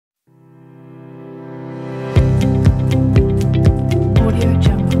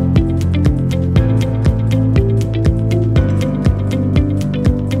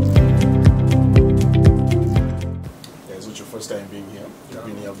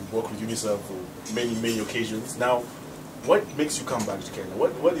you've worked with Uniserv for many occasions. Now, what makes you come back to Kenya?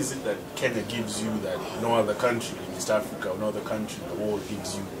 What is it that Kenya gives you that no other country in East Africa or no other country in the world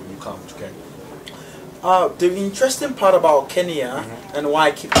gives you when you come to Kenya? The interesting part about Kenya and why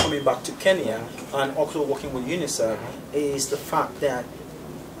I keep coming back to Kenya and also working with Uniserv is the fact that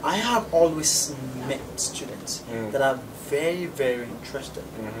I have always met students that are very interested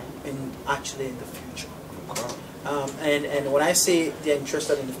in actually in the future. And when I say they're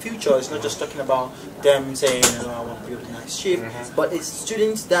interested in the future, it's not just talking about them saying, you know, I want to build a nice ship, but it's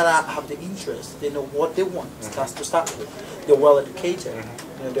students that have the interest. They know what they want to start with. They're well educated.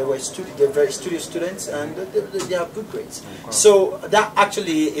 You know, they're very studious students, and they have good grades. So that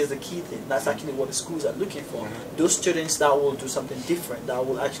actually is the key thing. That's actually what the schools are looking for. Those students that will do something different, that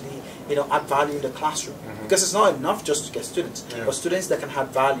will actually, you know, add value in the classroom. Because it's not enough just to get students, but students that can add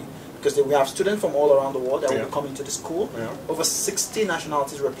value. Because we have students from all around the world that will come into the school. Over 60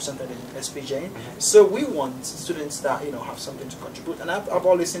 nationalities represented in SPJ. So we want students that, you know, have something to contribute. And I've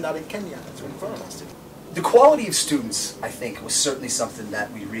always seen that in Kenya. It's really fantastic. The quality of students, I think, was certainly something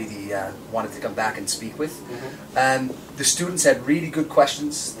that we really wanted to come back and speak with. The students had really good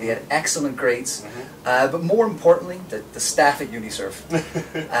questions, they had excellent grades, but more importantly, the staff at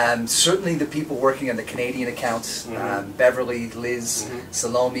Uniserv. Certainly the people working on the Canadian accounts, Beverly, Liz,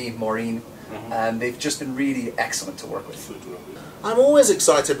 Salome, Maureen, they've just been really excellent to work with. I'm always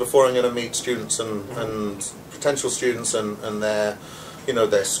excited before I'm going to meet students and potential students and their, you know,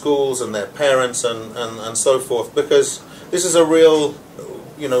 their schools and their parents and so forth, because this is a real,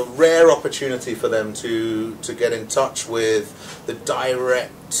 you know, rare opportunity for them to get in touch with the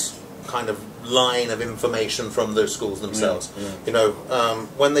direct kind of line of information from those schools themselves. You know,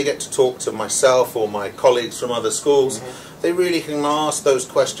 when they get to talk to myself or my colleagues from other schools, they really can ask those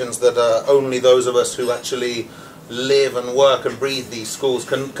questions that only those of us who actually live and work and breathe these schools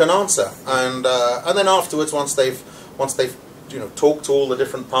can answer. And then afterwards, once they've you know, talk to all the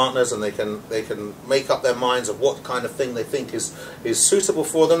different partners, and they can make up their minds of what kind of thing they think is suitable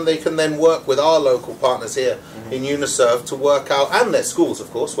for them. They can then work with our local partners here in Uniserv to work out, and their schools, of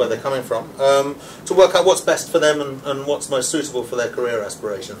course, where they're coming from, to work out what's best for them and what's most suitable for their career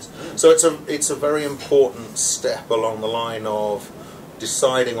aspirations. So it's a very important step along the line of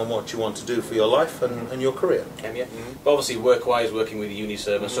deciding on what you want to do for your life and your career. Kenya. But obviously work-wise, working with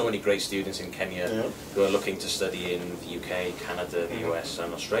Uniserv, and so many great students in Kenya who are looking to study in the UK, Canada, the US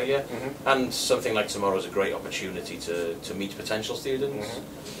and Australia. And something like tomorrow is a great opportunity to meet potential students,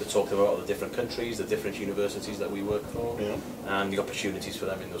 to talk about the different countries, the different universities that we work for, and the opportunities for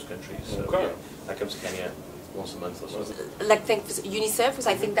them in those countries. So I come to Kenya once a month or so. Like thank Uniserv, because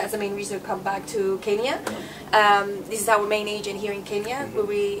I think that's the main reason to come back to Kenya. This is our main agent here in Kenya, where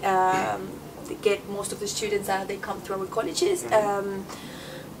we get most of the students they come through our colleges.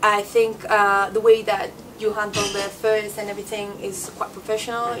 I think the way that you handle the affairs and everything is quite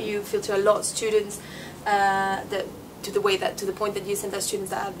professional. You filter a lot of students to the point that you send our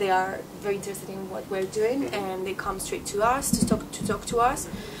students that they are very interested in what we're doing, and they come straight to us to talk to us.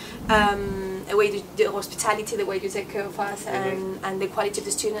 The hospitality, the way you take care of us, and the quality of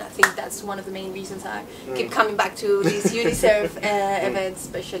the student, I think that's one of the main reasons I keep coming back to these Uniserv events,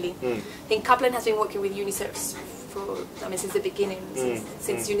 especially. I think Kaplan has been working with Uniserv since the beginning,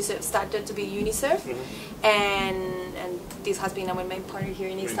 since Uniserv started to be Uniserv, and this has been our main partner here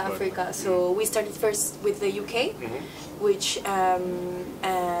in East Africa. So we started first with the UK, which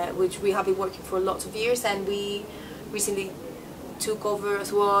we have been working for lots of years, and we recently took over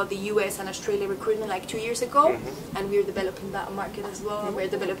as well the US and Australia recruitment like 2 years ago, and we're developing that market as well. We're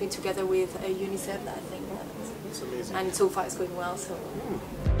developing together with Uniserv, I think, and so far it's going well. So.